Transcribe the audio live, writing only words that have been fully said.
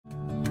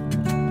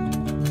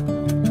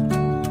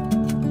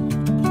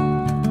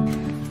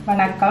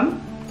வணக்கம்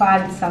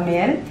பாலினி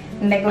சமையல்.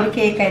 இன்னைக்கு ஒரு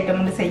கேக்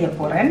ஐட்டம் செய்ய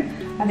போறேன்.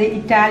 அது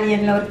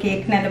இட்டாலியன்ல ஒரு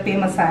கேக், நல்ல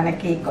ஃபேமஸான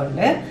கேக்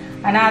உண்டு.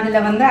 ஆனா அதுல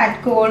வந்து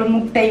அல்கோஹால்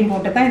முட்டையும்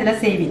போட்டு தான் இதுல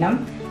செய்வினோம்.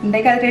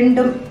 இன்னைக்கு அது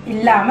ரெண்டும்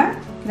இல்லாம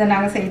இதை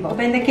நாங்க செய்வோம்.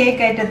 இப்போ இந்த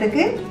கேக்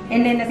ஐட்டத்துக்கு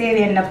என்னென்ன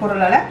தேவையான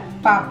பொருளை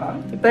பார்ப்போம்.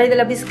 இப்போ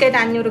இதில்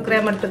பிஸ்கெட் 500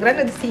 கிராம்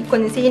எடுத்துக்கிறேன். இது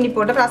கொஞ்சம் சீனி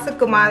போட்டு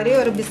ரசுக்கு மாதிரி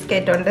ஒரு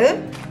பிஸ்கெட் உண்டு,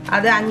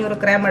 அது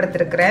 500 கிராம்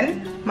எடுத்துருக்கிறேன்.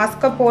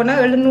 மஸ்கப்போனை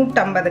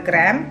 750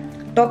 கிராம்,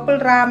 டொப்பிள்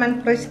ராமன்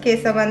ஃப்ரெஷ்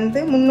கேஸை வந்து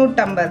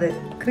 350,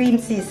 cream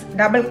cheese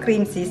double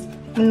cream cheese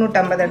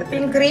 350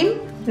 whipping cream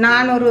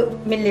 400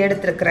 milli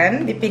எடுத்துருக்கிறேன்.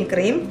 விப்பிங்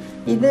க்ரீம்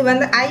இது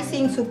வந்து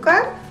ஐசிங்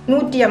சுகர்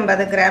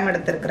 150 கிராம்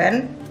எடுத்துருக்கிறேன்.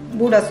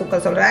 பூடா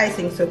சுகர் சொல்கிறேன்,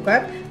 icing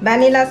sugar.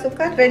 Vanilla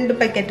sugar 2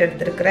 packet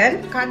எடுத்துருக்கிறேன்.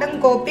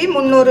 கடங்கோப்பி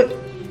 300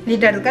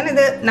 லிட்டர் எடுத்துக்கிறேன்.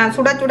 இது நான்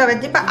சுட சுட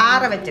வச்சு இப்போ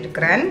ஆற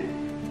வச்சிருக்கிறேன்.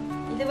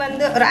 இது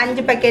வந்து ஒரு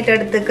 5 பேக்கெட்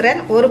எடுத்துக்கிறேன்.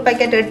 ஒரு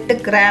பேக்கெட் 8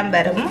 கிராம்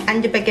வரும்.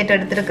 5 பேக்கெட்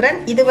எடுத்துருக்கிறேன்.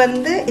 இது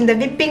வந்து இந்த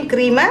விப்பிங்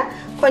க்ரீமை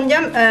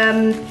கொஞ்சம்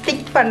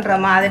திக் பண்ணுற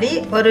மாதிரி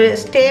ஒரு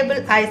ஸ்டேபிள்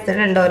ஐஸ்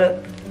ஒரு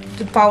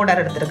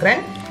பவுடர்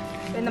எடுத்துருக்கிறேன்.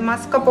 இந்த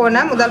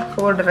மஸ்கப்போனை முதல்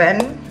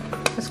போடுறேன்.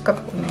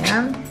 மஸ்கப்போனை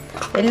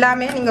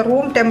எல்லாமே நீங்கள்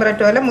ரூம்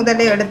டெம்பரேச்சரில்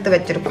முதல்ல எடுத்து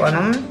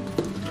வச்சுருக்கணும்.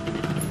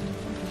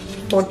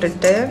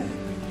 போட்டுட்டு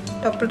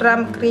டொப்பிள்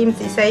ராம் க்ரீம்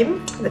சீஸையும்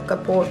இதுக்கு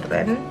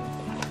போடுறேன்.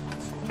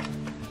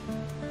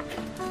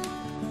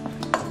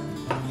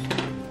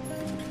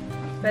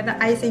 இந்த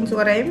ஐசிங்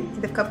சுகரையும்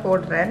இதுக்கு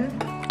போடுறேன்.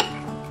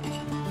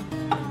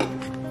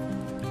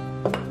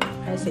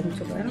 ஐசிங்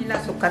சுகர் எல்லா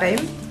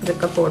சுகரையும்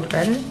இதுக்கு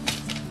போடுறேன்.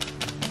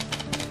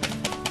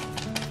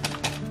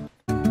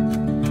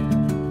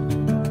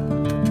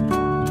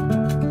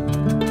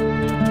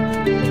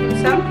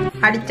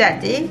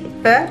 அடிச்சாச்சு.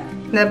 இப்போ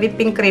இந்த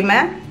விப்பிங் க்ரீமை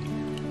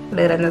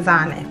விடுற இந்த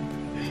சாணை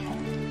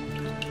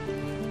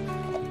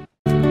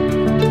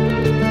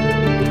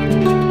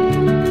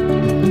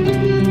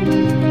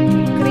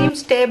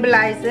ஸ்டேபிள்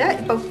ஐஸை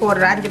இப்போ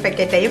போடுறேன். 5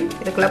 பேக்கெட்டையும்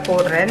இதுக்குள்ளே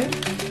போடுறேன்.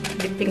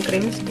 விப்பிங்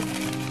க்ரீம்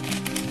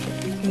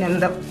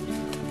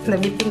இந்த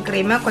விப்பிங்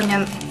க்ரீமை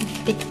கொஞ்சம்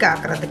திக்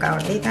ஆக்குறதுக்காக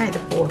வேண்டி தான் இது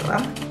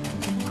போடுறோம்.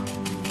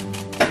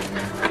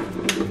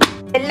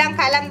 எல்லாம்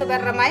கலந்து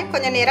வர்ற மாதிரி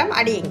கொஞ்சம் நேரம்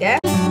அடியுங்க.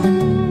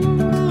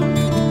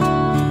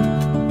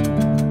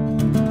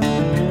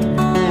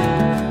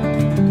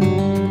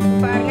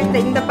 பாருங்க,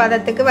 இந்த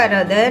பதத்துக்கு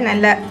வர்றது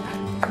நல்ல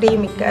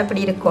க்ரீமிக்கு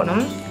அப்படி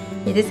இருக்கணும்.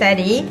 இது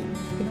சரி.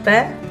 இப்போ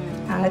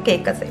நாங்கள்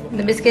கேக்க செய்வோம்.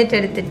 இந்த பிஸ்கெட்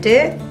எடுத்துட்டு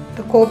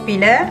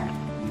கோப்பியில்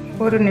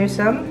ஒரு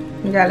நிமிஷம்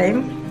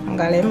இங்காலையும்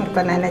அங்காலையும்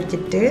ஒரு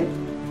நினைச்சிட்டு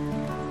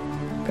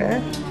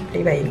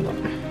இப்படி வைங்க.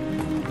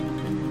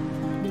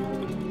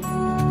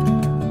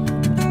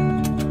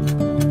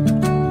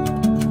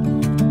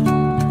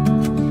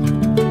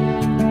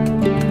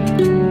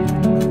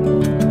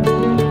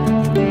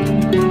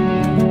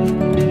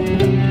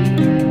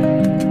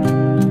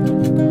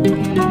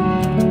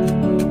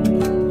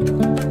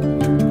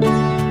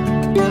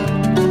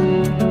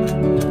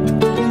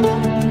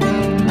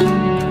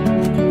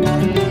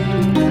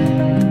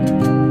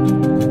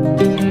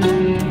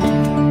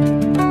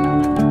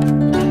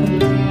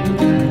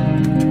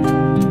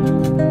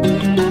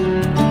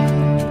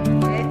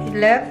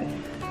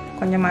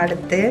 கொஞ்சம்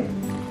எடுத்து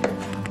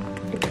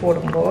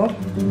போடுங்க.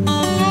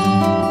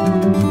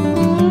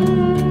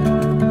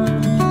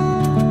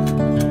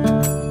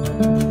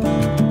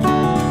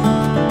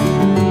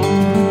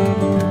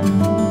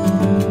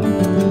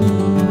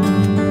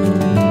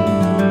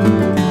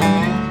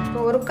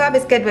 ஒருக்கா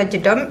பிஸ்கெட்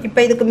வச்சுட்டோம்.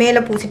 இப்போ இதுக்கு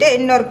மேலே பூசிட்டு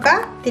இன்னொருக்கா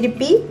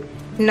திருப்பி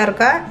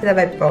இன்னொருக்கா இதை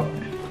வைப்போம்.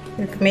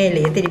 இதுக்கு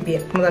மேலேயே திருப்பி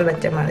முதல்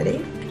வச்ச மாதிரி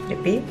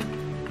திருப்பி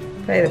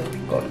இதை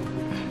வைப்போம்.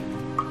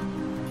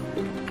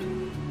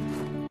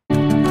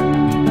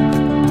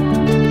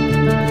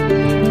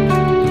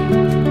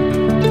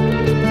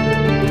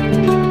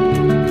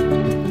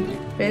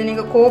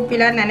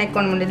 கோப்பிலாம்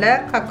நினைக்கணும் முடியல,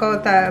 கக்கோ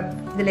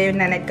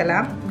இதுலேயும்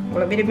நினைக்கலாம்.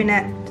 உங்களை விரும்பின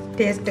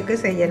டேஸ்ட்டுக்கு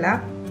செய்யலாம்.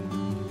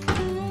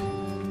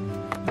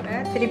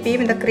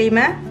 திருப்பியும் இந்த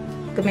க்ரீமை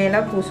மேலே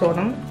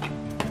பூசணும்.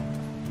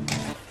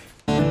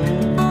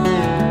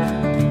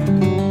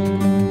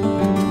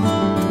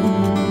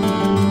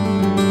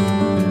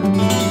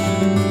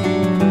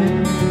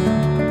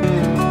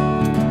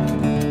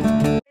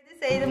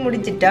 இது செய்து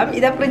முடிச்சிட்டோம்.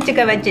 இதை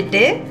ஃப்ரிட்ஜுக்கு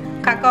வச்சுட்டு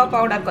கக்கோ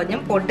பவுடர்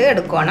கொஞ்சம் போட்டு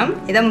எடுக்கணும்.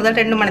 இதை முதல்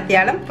 2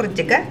 மணித்தியாலம்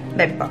ஃப்ரிட்ஜுக்கு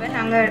வைப்போம்.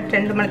 நாங்கள்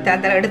 2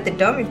 மணித்தியாலத்தில்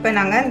எடுத்துட்டோம். இப்போ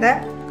நாங்கள் இந்த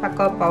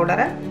கக்கோ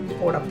பவுடரை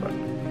போட போகிறோம்.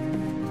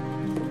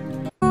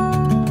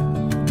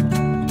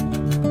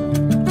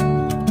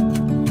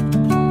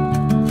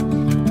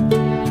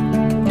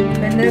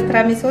 இந்த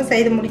tiramisu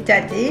செய்து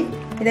முடிச்சாச்சு.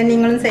 இதை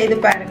நீங்களும் செய்து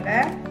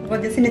பாருங்கள்.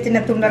 கொஞ்சம் சின்ன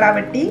சின்ன துண்டலாக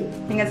வெட்டி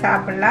நீங்கள்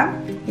சாப்பிட்லாம்.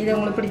 இது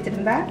உங்களுக்கு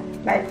பிடிச்சிருந்தா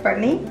லைக்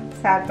பண்ணி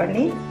ஷேர்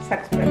பண்ணி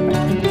சப்ஸ்கிரைப்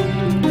பண்ணுங்கள்.